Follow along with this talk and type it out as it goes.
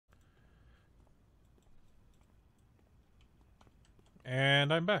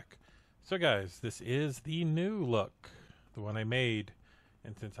And I'm back. So guys, this is the new look, the one I made.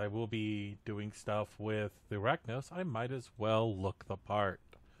 And since I will be doing stuff with the Arachnos, I might as well look the part.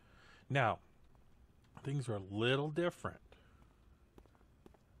 Now, things are a little different.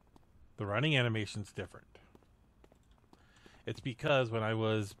 The running animation's different. It's because when I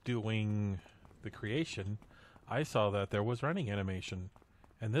was doing the creation, I saw that there was running animation.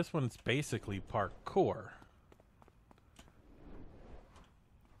 And this one's basically parkour.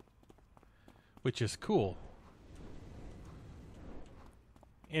 Which is cool.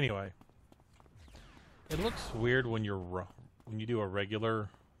 Anyway, it looks weird when when you do a regular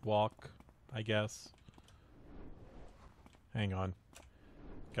walk, I guess. Hang on.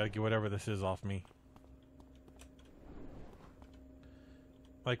 Gotta get whatever this is off me.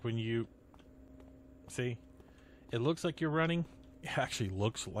 Like when you... See? It looks like you're running. It actually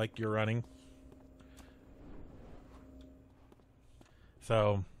looks like you're running.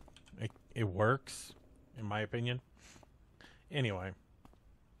 So, it works, in my opinion. Anyway.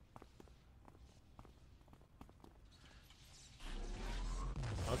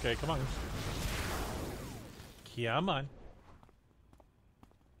 Okay, come on. Come on.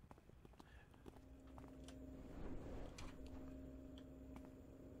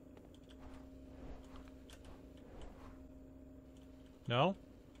 No?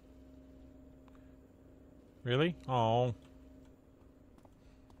 Really? Oh.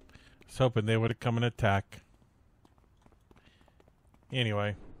 I was hoping they would have come and attack.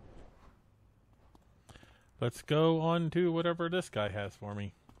 Anyway. Let's go on to whatever this guy has for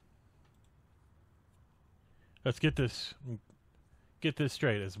me. Let's get this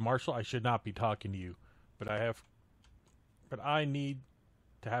straight. As Marshall, I should not be talking to you, but I need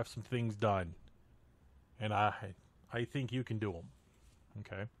to have some things done, and I think you can do them.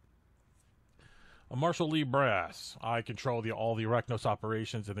 Okay. I'm Marshall Lee Brass. I control all the Arachnos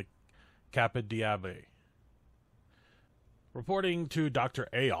operations in the Kappa Diabe. Reporting to Dr.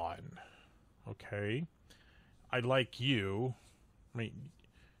 Aeon. Okay. I'd like you. I mean,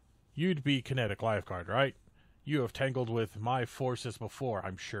 you'd be kinetic lifeguard, right? You have tangled with my forces before,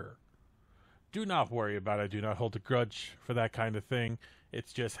 I'm sure. Do not worry about it. I do not hold a grudge for that kind of thing.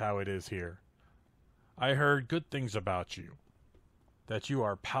 It's just how it is here. I heard good things about you. That you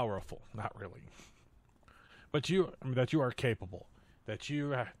are powerful. Not really. But that you are capable. That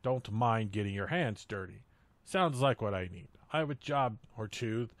you don't mind getting your hands dirty. Sounds like what I need. I have a job or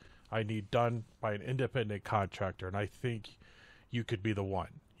two I need done by an independent contractor, and I think you could be the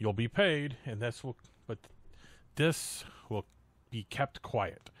one. You'll be paid, and this will be kept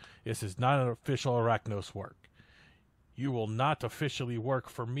quiet. This is not an official Arachnos work. You will not officially work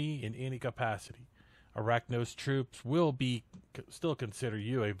for me in any capacity. Arachnos troops will still consider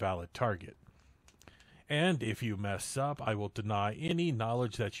you a valid target. And if you mess up, I will deny any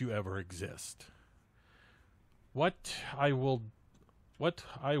knowledge that you ever exist. What I will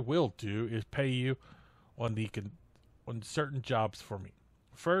do is pay you on certain jobs for me.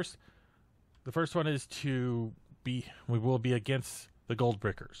 The first one is we will be against the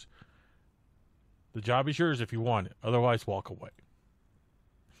Goldbrickers. The job is yours if you want it. Otherwise, walk away.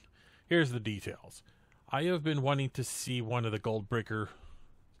 Here's the details. I have been wanting to see one of the Goldbricker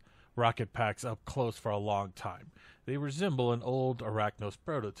rocket packs up close for a long time. They resemble an old Arachnos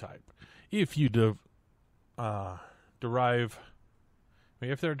prototype. If you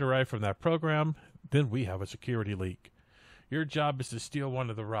if they're derived from that program, then we have a security leak. Your job is to steal one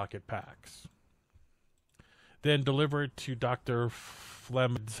of the rocket packs. Then deliver it to Dr.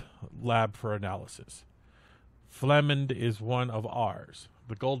 Flemond's lab for analysis. Flemond is one of ours.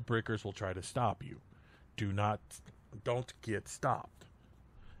 The Goldbrickers will try to stop you. Don't get stopped.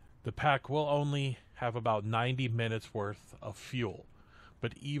 The pack will only have about 90 minutes worth of fuel,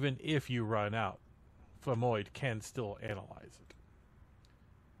 but even if you run out, Flemoid can still analyze it.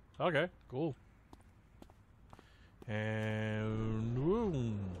 Okay, cool. And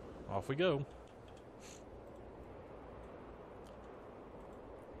boom, off we go.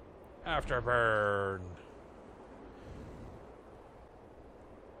 Afterburn.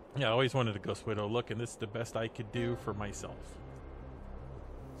 Yeah, I always wanted a Ghost Widow look, and this is the best I could do for myself.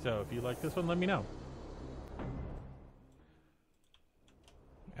 So if you like this one, let me know.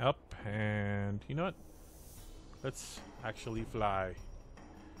 Up, and you know what? Let's actually fly.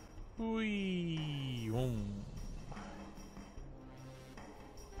 Whee!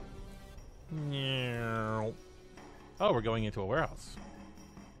 Oh, we're going into a warehouse.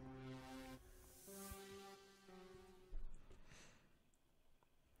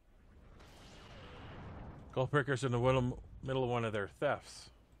 Goldbrickers in the middle of one of their thefts.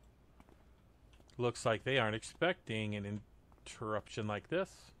 Looks like they aren't expecting an interruption like this.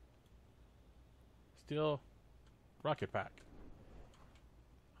 Still rocket pack.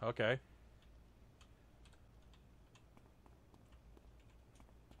 Okay.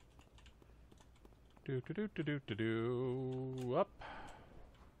 Up.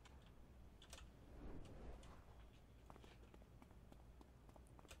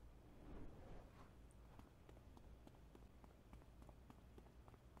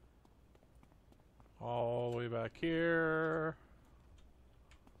 All the way back here.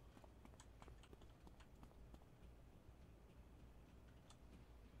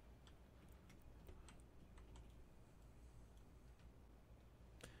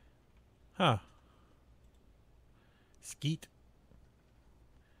 Huh. Skeet.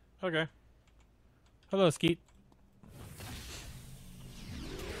 Okay. Hello, Skeet.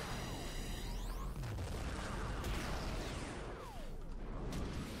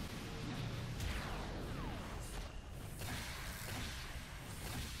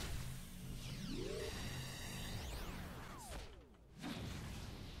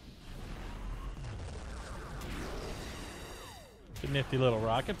 It's a nifty little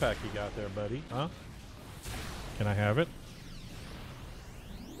rocket pack you got there, buddy. Huh? Can I have it?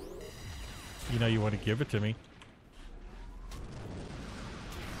 You know you want to give it to me.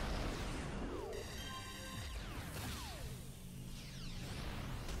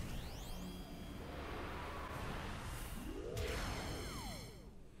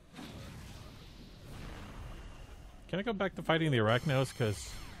 Can I go back to fighting the Arachnos? Because,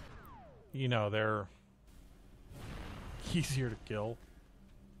 you know, they're easier to kill.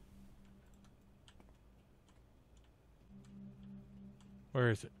 Where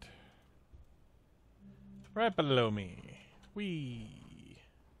is it? Right below me. Whee!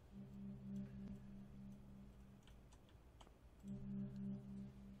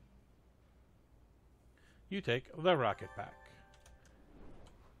 You take the rocket pack.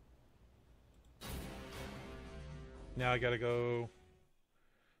 Now I gotta go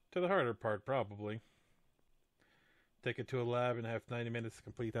to the harder part, probably. Take it to a lab and have 90 minutes to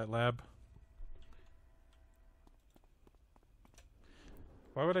complete that lab.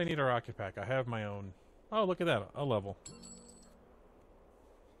 Why would I need a rocket pack? I have my own. Oh, look at that. A level.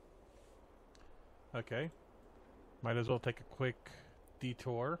 Okay. Might as well take a quick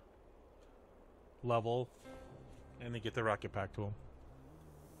detour. Level. And then get the rocket pack to him.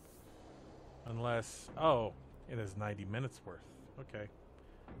 Unless... Oh, it is 90 minutes worth. Okay.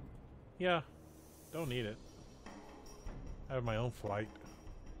 Yeah. Don't need it. I have my own flight.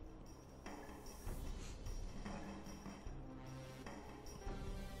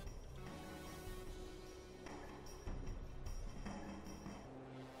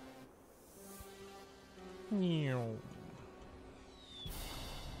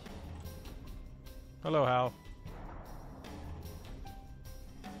 Hello, Hal.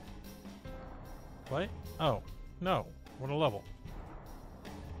 What? Oh, no. What a level.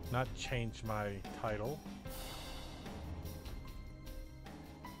 Not change my title.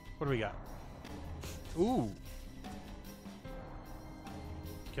 What do we got? Ooh.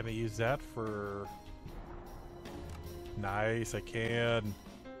 Can I use that for... Nice, I can.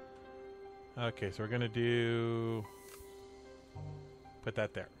 Okay, so we're gonna do... Put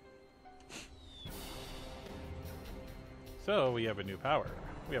that there. So, we have a new power.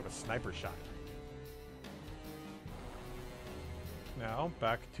 We have a sniper shot. Now,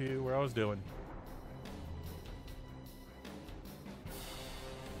 back to where I was doing.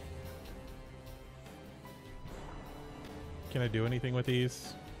 Can I do anything with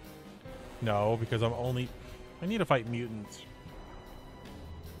these? No, because I'm only... I need to fight mutants.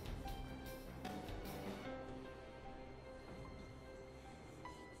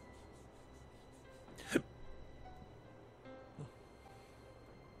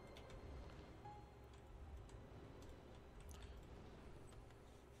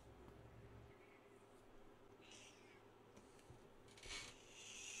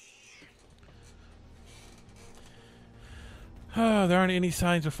 There aren't any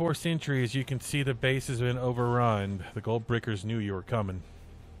signs of forced entry. As you can see, the base has been overrun. The Gold Breakers knew you were coming.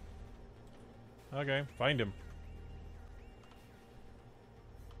 Okay, find him.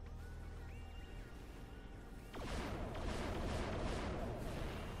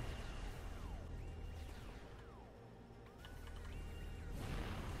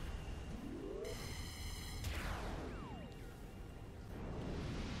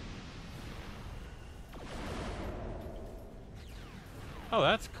 Oh,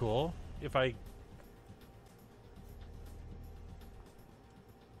 that's cool. If I...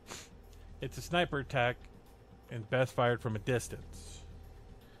 It's a sniper attack and best fired from a distance.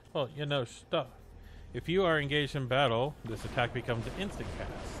 Well, you know stuff. If you are engaged in battle, this attack becomes an instant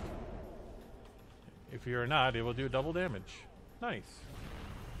cast. If you are not, it will do double damage. Nice.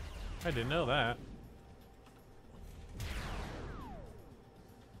 I didn't know that.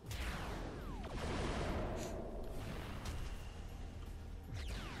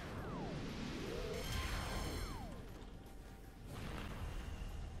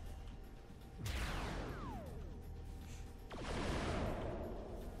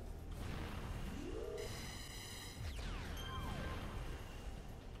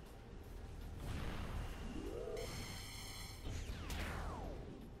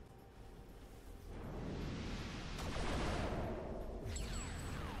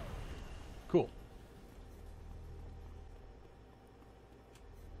 Cool.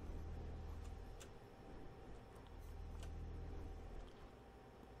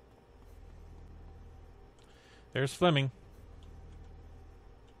 There's Fleming.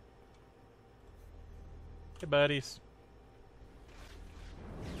 Hey, buddies.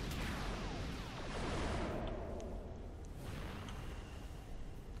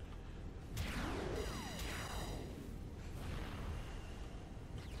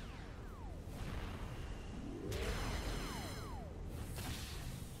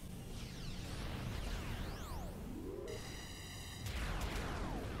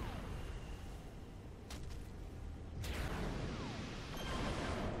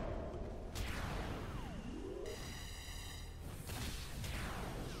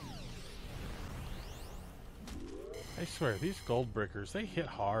 I swear, these gold brickers, they hit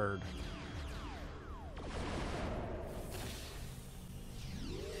hard.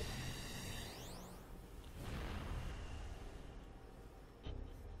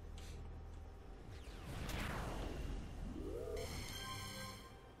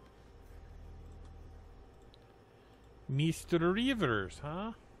 Mr. Rivers,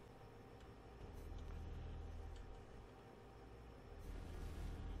 huh?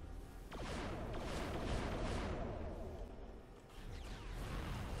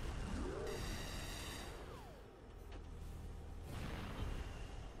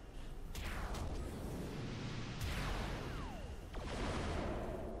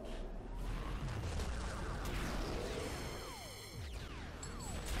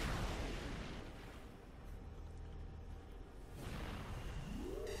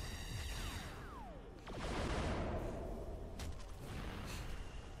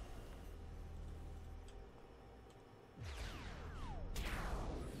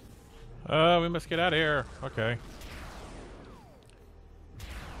 We must get out of here. Okay.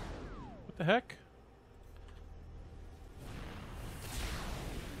 What the heck?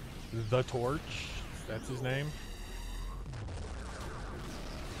 The Torch? That's his name?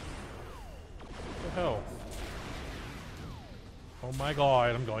 What the hell? Oh my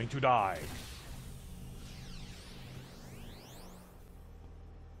god, I'm going to die.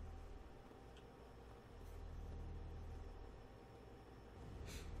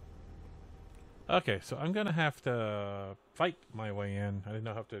 Okay, so I'm gonna have to fight my way in. I didn't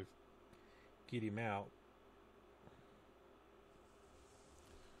know how to get him out.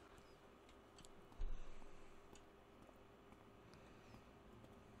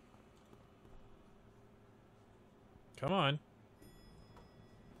 Come on.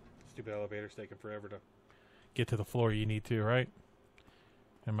 Stupid elevator's taking forever to get to the floor you need to, right?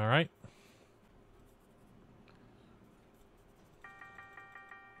 Am I right?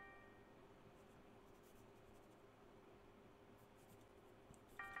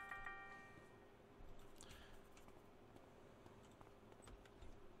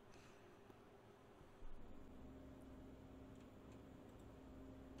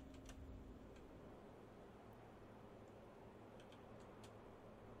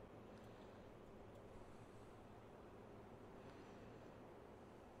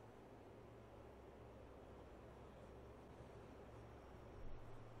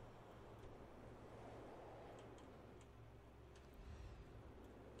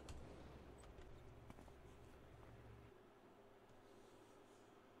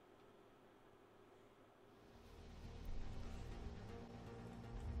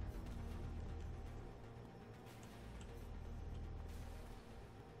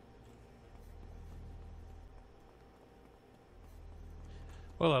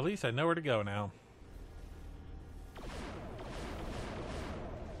 Well, at least I know where to go now.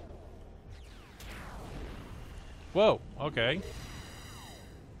 Whoa, okay.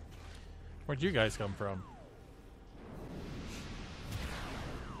 Where'd you guys come from?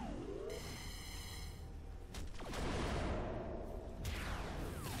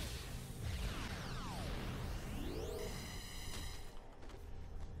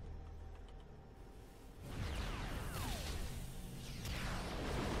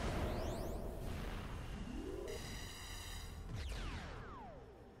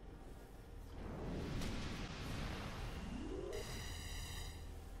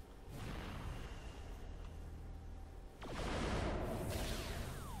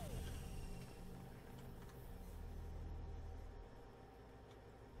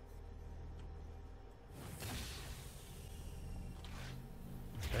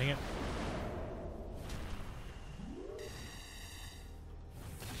 Dang it.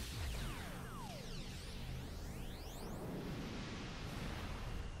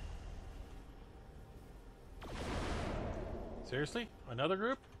 Seriously? Another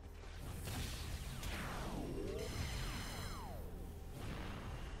group?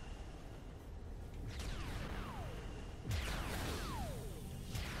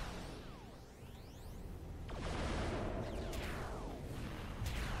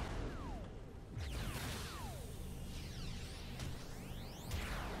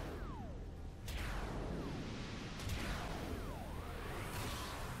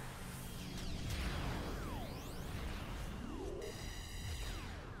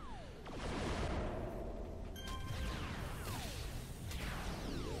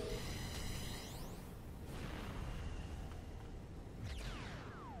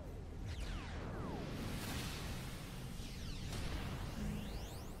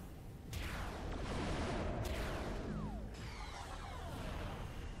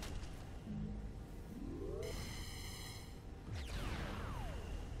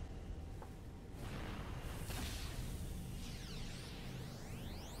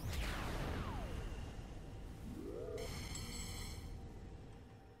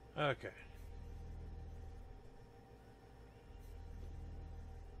 Okay.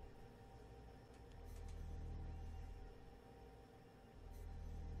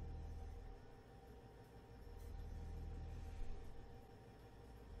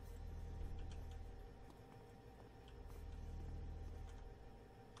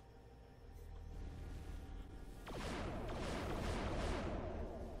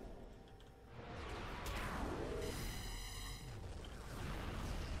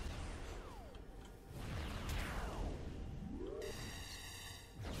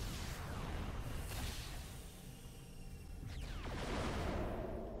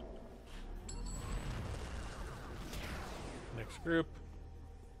 Next group.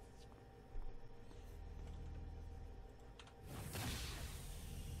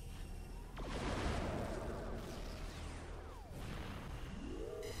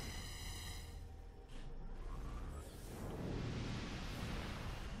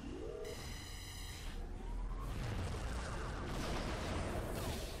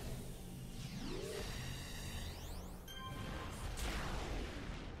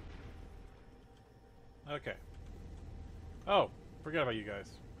 Okay. Oh, forgot about you guys.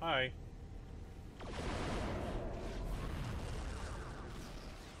 Hi.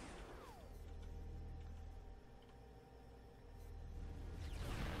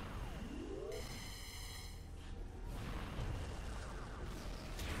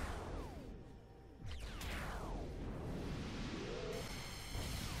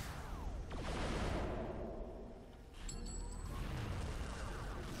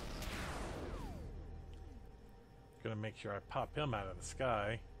 Gonna make sure I pop him out of the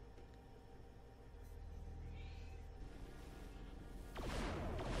sky.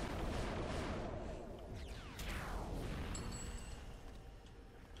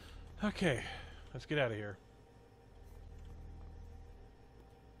 Okay, let's get out of here.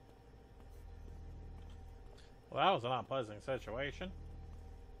 Well, that was an unpleasant situation.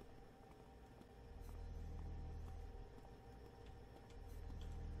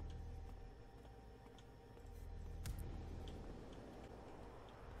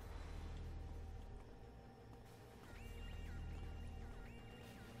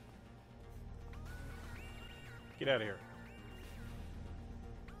 Get out of here.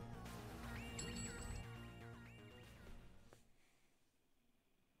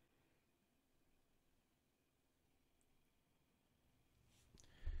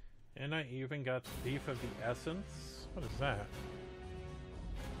 And I even got Thief of the Essence. What is that?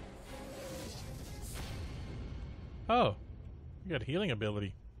 Oh, you got healing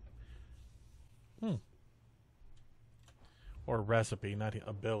ability. Or recipe, not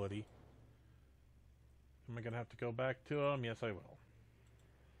ability. Am I gonna have to go back to him? Yes, I will.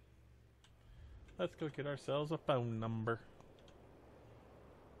 Let's go get ourselves a phone number.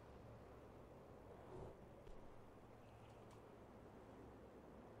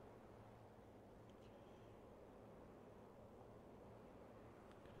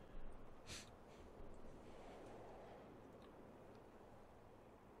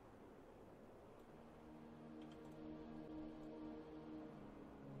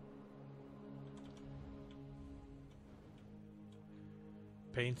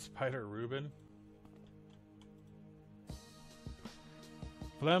 Paint Spider Reuben.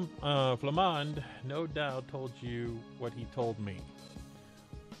 Flamand no doubt told you what he told me.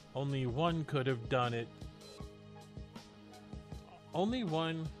 Only one could have done it only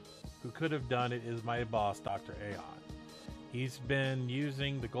one who could have done it is my boss, Dr. Aeon. He's been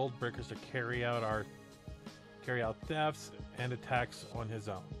using the gold breakers to carry out thefts and attacks on his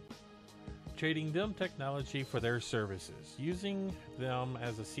own, trading them technology for their services, using them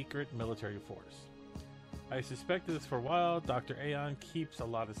as a secret military force. I suspected this for a while. Dr. Aeon keeps a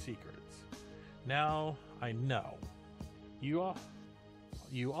lot of secrets. Now I know. You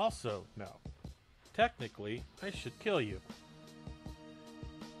also know. Technically, I should kill you.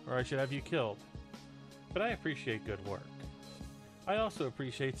 Or I should have you killed. But I appreciate good work. I also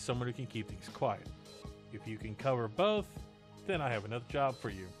appreciate someone who can keep things quiet. If you can cover both, then I have another job for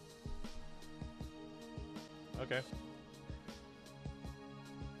you. Okay.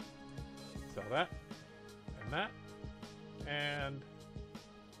 Sell that. And that. And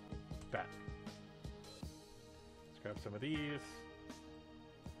that. Let's grab some of these.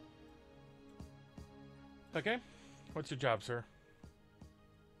 Okay. What's your job, sir?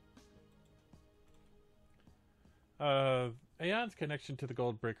 Aeon's connection to the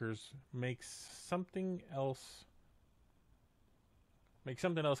gold breakers makes something else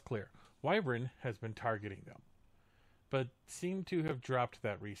clear. Wyvern has been targeting them, but seem to have dropped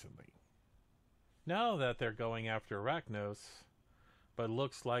that recently. Now that they're going after Arachnos, but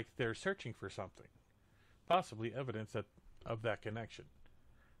looks like they're searching for something, possibly evidence of that connection.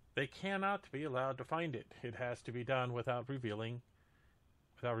 They cannot be allowed to find it. It has to be done without revealing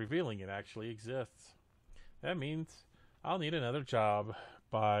it actually exists. That means I'll need another job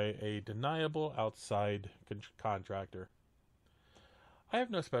by a deniable outside contractor. I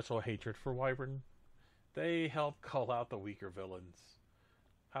have no special hatred for Wyvern. They help call out the weaker villains.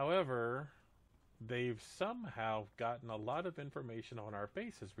 However, they've somehow gotten a lot of information on our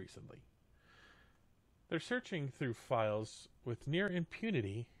bases recently. They're searching through files with near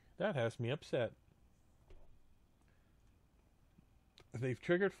impunity. That has me upset. They've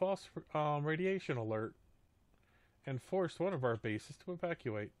triggered false radiation alert and forced one of our bases to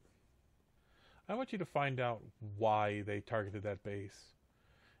evacuate. I want you to find out why they targeted that base,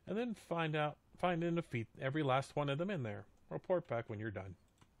 and then find and defeat every last one of them in there. Report back when you're done.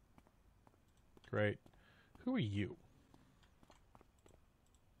 Great. Who are you?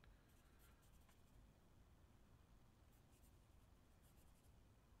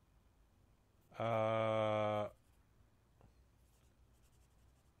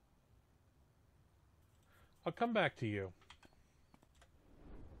 I'll come back to you.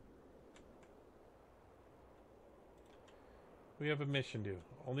 We have a mission due.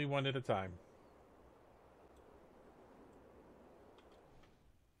 Only one at a time.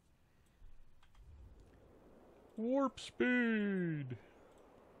 Warp speed!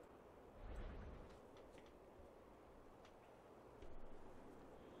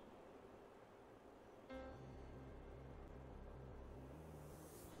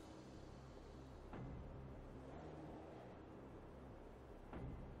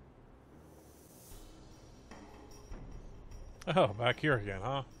 Oh, back here again,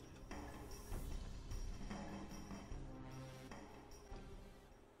 huh?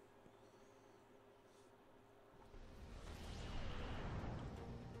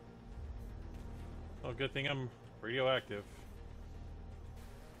 Well, good thing I'm radioactive.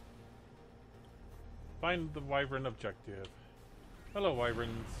 Find the Wyvern objective. Hello,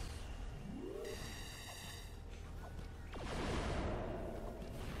 Wyverns.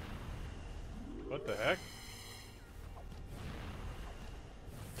 What the heck?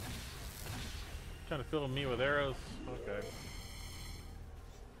 Trying to fill me with arrows? Okay.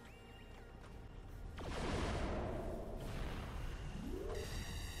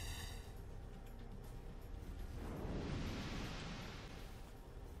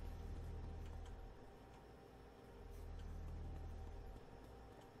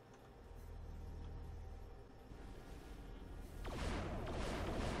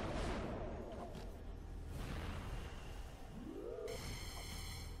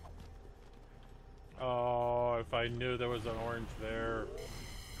 Oh, if I knew there was an orange there.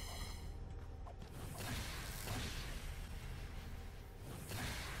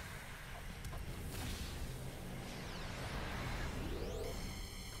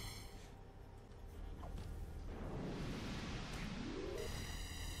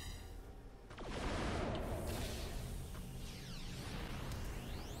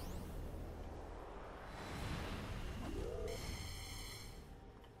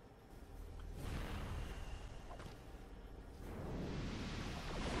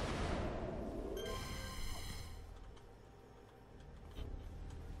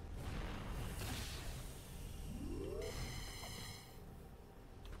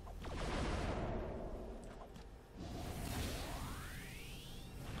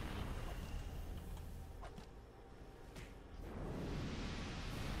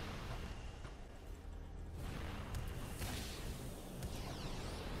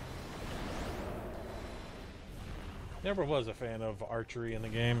 Never was a fan of archery in the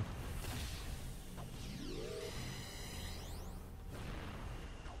game.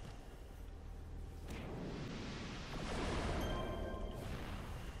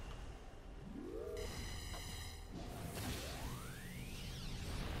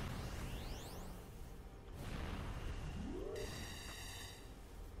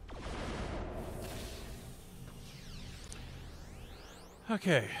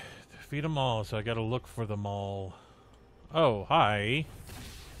 Okay, defeat them all, so I gotta look for them all. Oh, hi.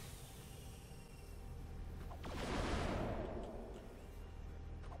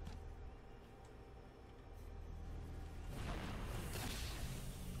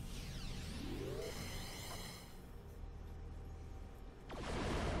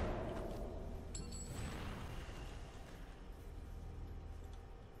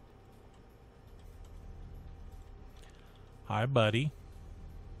 Hi, buddy.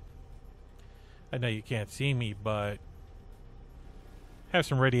 I know you can't see me, but have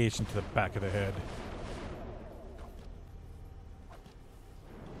some radiation to the back of the head.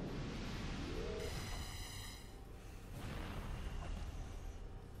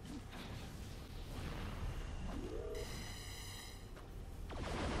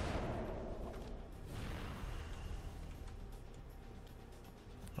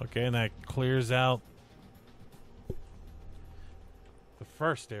 Okay, and that clears out the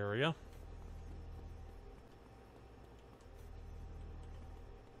first area.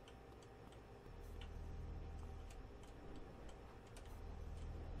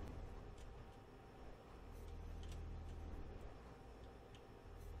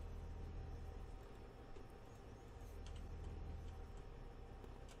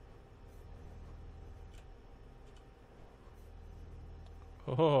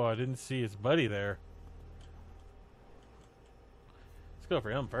 Oh, I didn't see his buddy there. Let's go for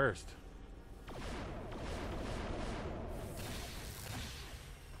him first.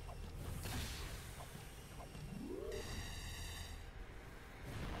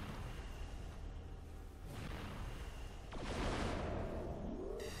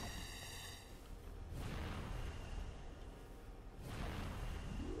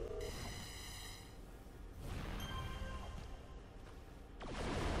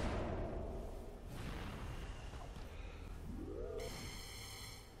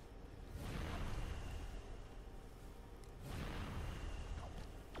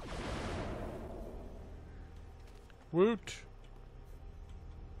 Woot.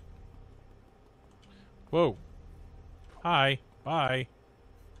 Whoa. Hi. Bye.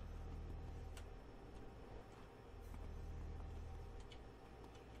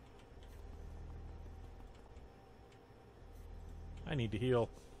 I need to heal.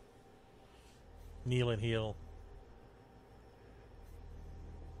 Kneel and heal.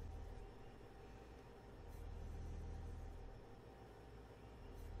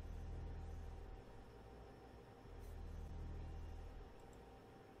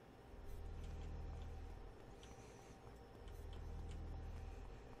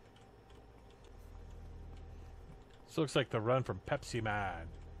 This looks like the run from Pepsi Man.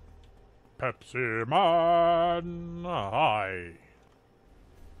 Pepsi Man! Hi.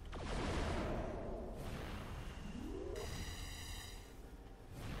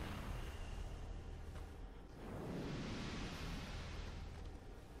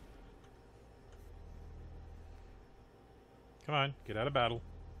 Come on, get out of battle.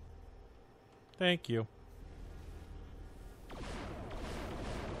 Thank you.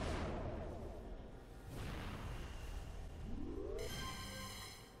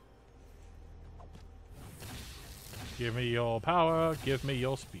 Give me your power, give me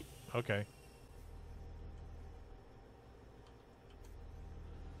your speed. Okay.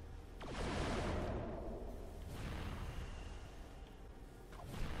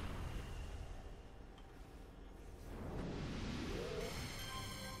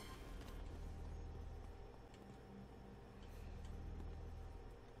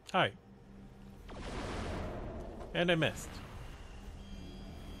 Hi. And I missed.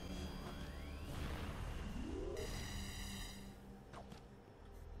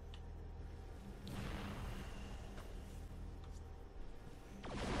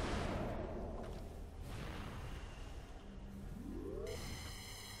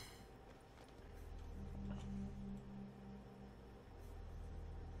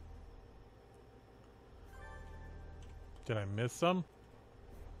 Did I miss some?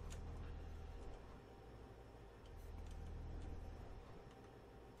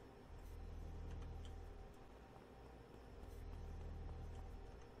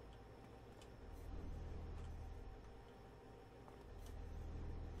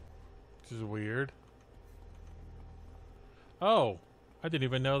 This is weird. Oh, I didn't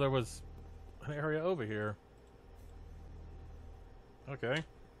even know there was an area over here. Okay.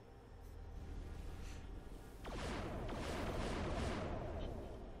 I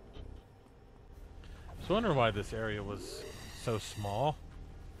was wondering why this area was so small.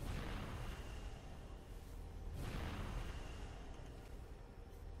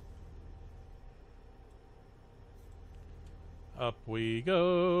 Up we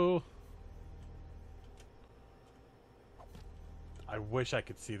go. I wish I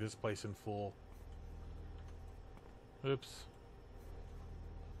could see this place in full. Oops.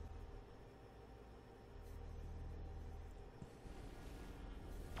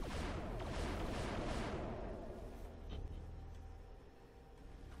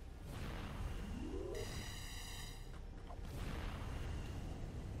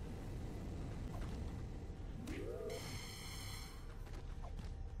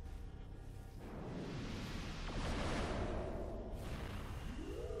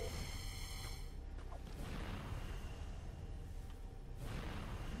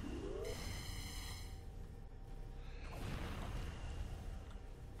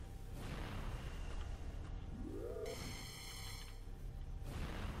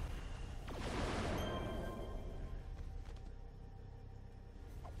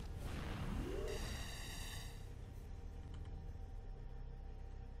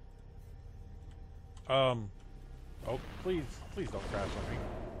 Oh, please don't crash on me.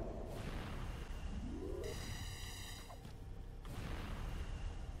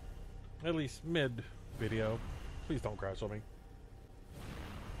 At least mid video. Please don't crash on me.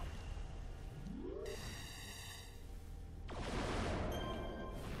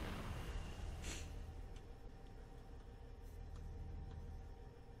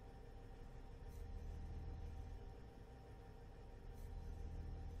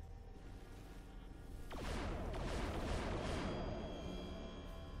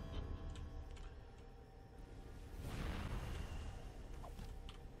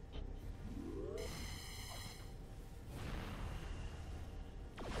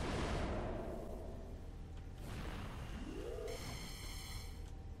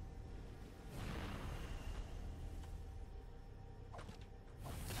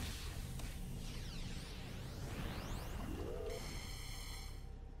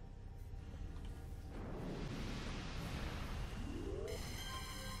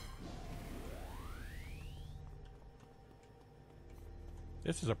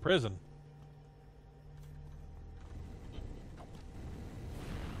 This is a prison.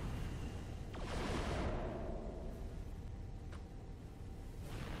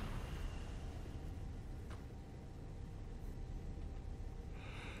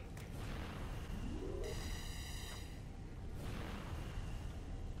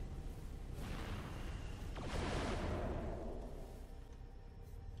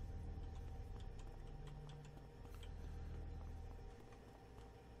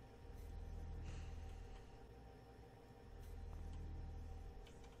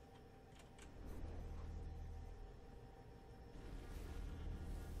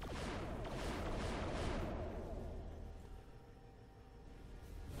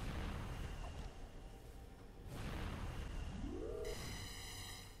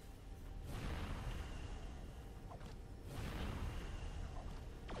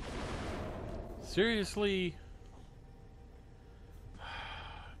 Seriously?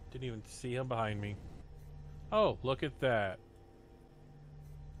 Didn't even see him behind me. Oh, look at that.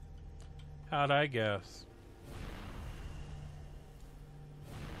 How'd I guess?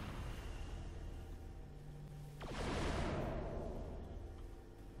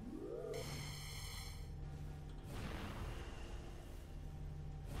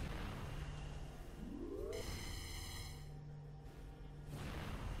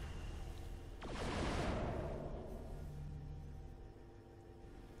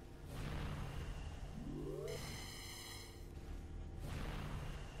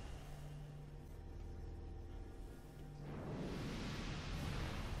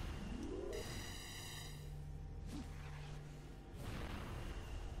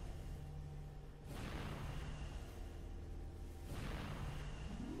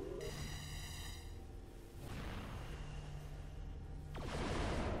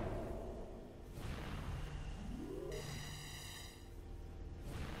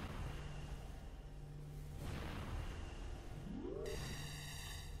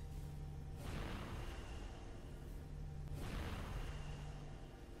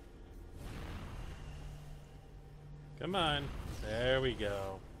 Come on. There we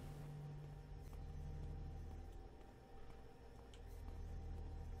go.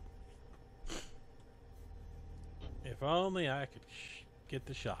 If If only I could get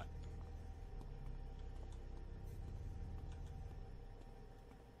the shot.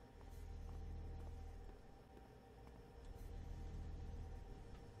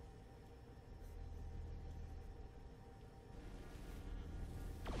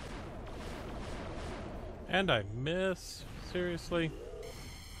 And I miss. Seriously?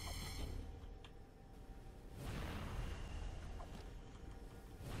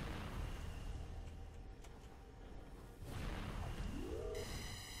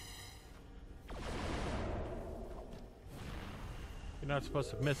 You're not supposed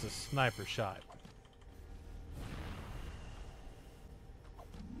to miss a sniper shot.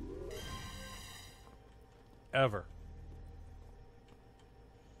 Ever.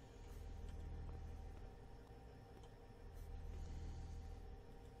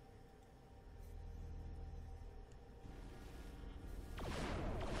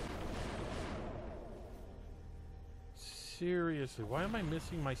 Seriously, why am I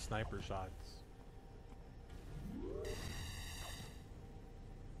missing my sniper shots?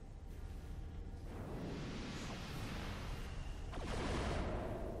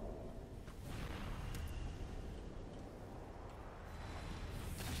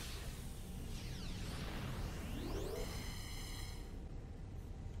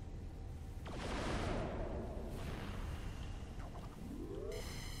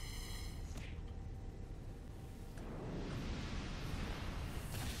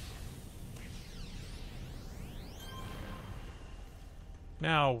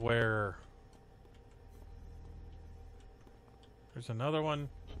 Now where? There's another one.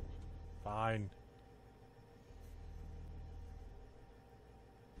 Fine.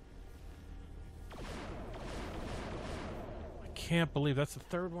 I can't believe that's the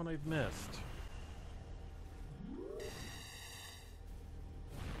third one I've missed.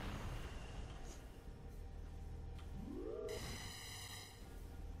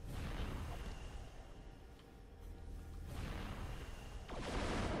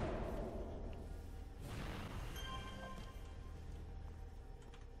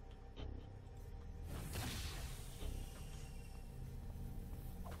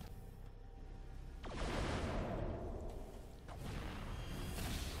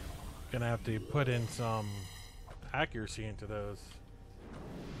 Gonna have to put in some accuracy into those.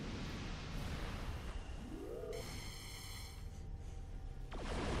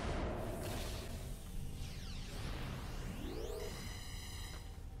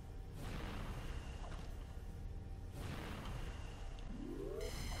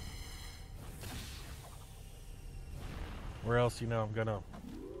 Or else, you know, I'm gonna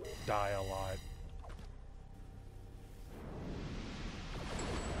die a lot.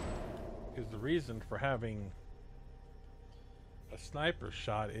 Because the reason for having a sniper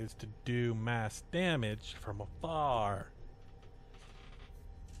shot is to do mass damage from afar.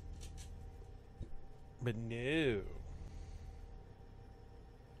 But no.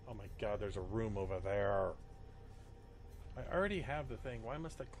 Oh my god, there's a room over there. I already have the thing. Why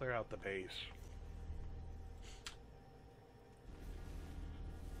must I clear out the base?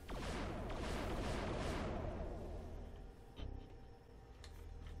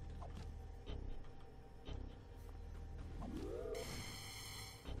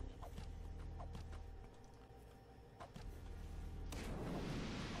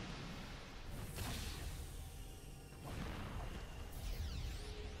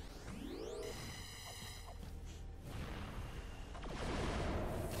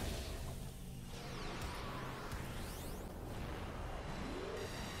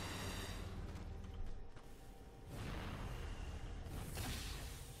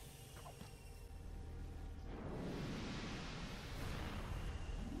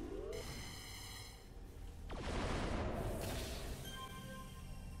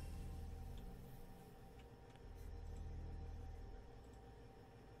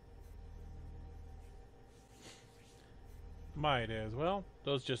 Might as well.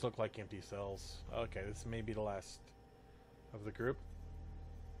 Those just look like empty cells. Okay, this may be the last of the group.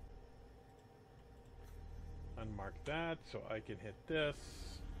 Unmark that so I can hit this.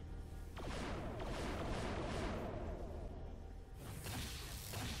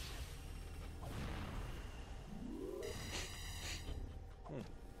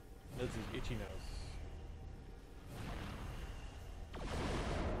 That's his itchy nose.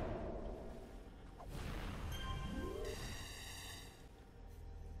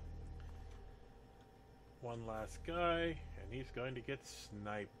 One last guy, and he's going to get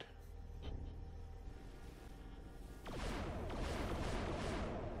sniped.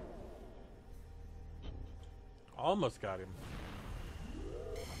 Almost got him.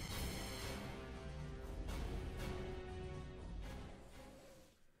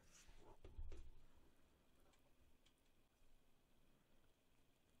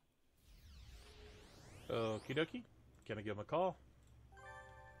 Okie dokie. Can I give him a call?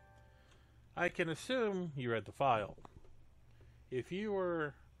 I can assume you read the file. If you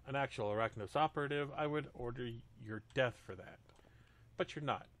were an actual Arachnos operative, I would order your death for that. But you're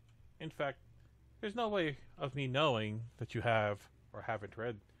not. In fact, there's no way of me knowing that you have or haven't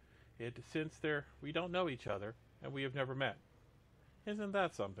read it, since we don't know each other and we have never met. Isn't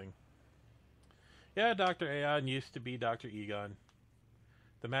that something? Yeah, Dr. Aeon used to be Dr. Egon,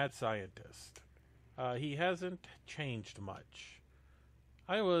 the mad scientist. He hasn't changed much.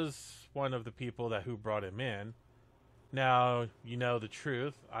 I was one of the people who brought him in. Now, you know the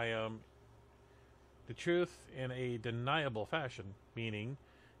truth. I am the truth in a deniable fashion, meaning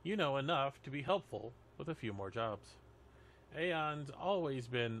you know enough to be helpful with a few more jobs. Aeon's always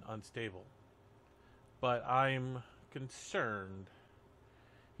been unstable, but I'm concerned.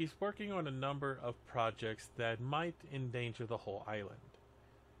 He's working on a number of projects that might endanger the whole island.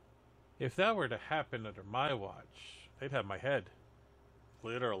 If that were to happen under my watch, they'd have my head.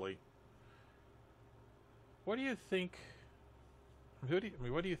 Literally. What do you think? What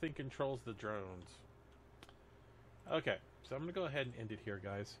do you think controls the drones? Okay, so I'm gonna go ahead and end it here,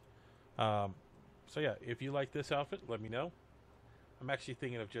 guys. So yeah, if you like this outfit, let me know. I'm actually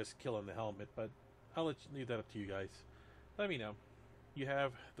thinking of just killing the helmet, but I'll leave that up to you guys. Let me know. You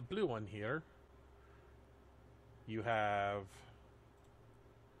have the blue one here. You have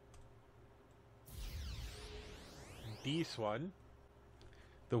this one,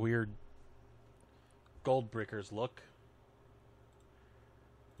 the weird gold brickers look.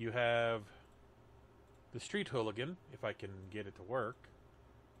 You have the street hooligan, if I can get it to work.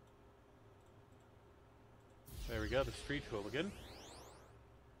 There we go, the street hooligan.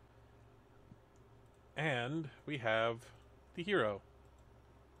 And we have the hero.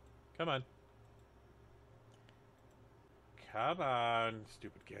 Come on. Come on,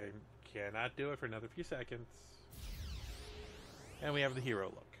 stupid game. Cannot do it for another few seconds. And we have the hero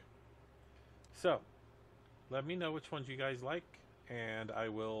look. So, let me know which ones you guys like, and I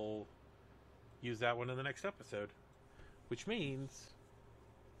will use that one in the next episode. Which means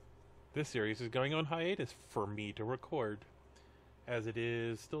this series is going on hiatus for me to record, as it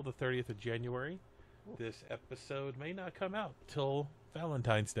is still the 30th of January. This episode may not come out till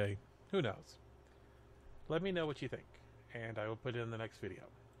Valentine's Day. Who knows? Let me know what you think, and I will put it in the next video.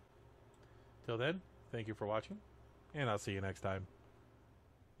 Till then, thank you for watching, and I'll see you next time.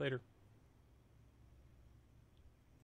 Later.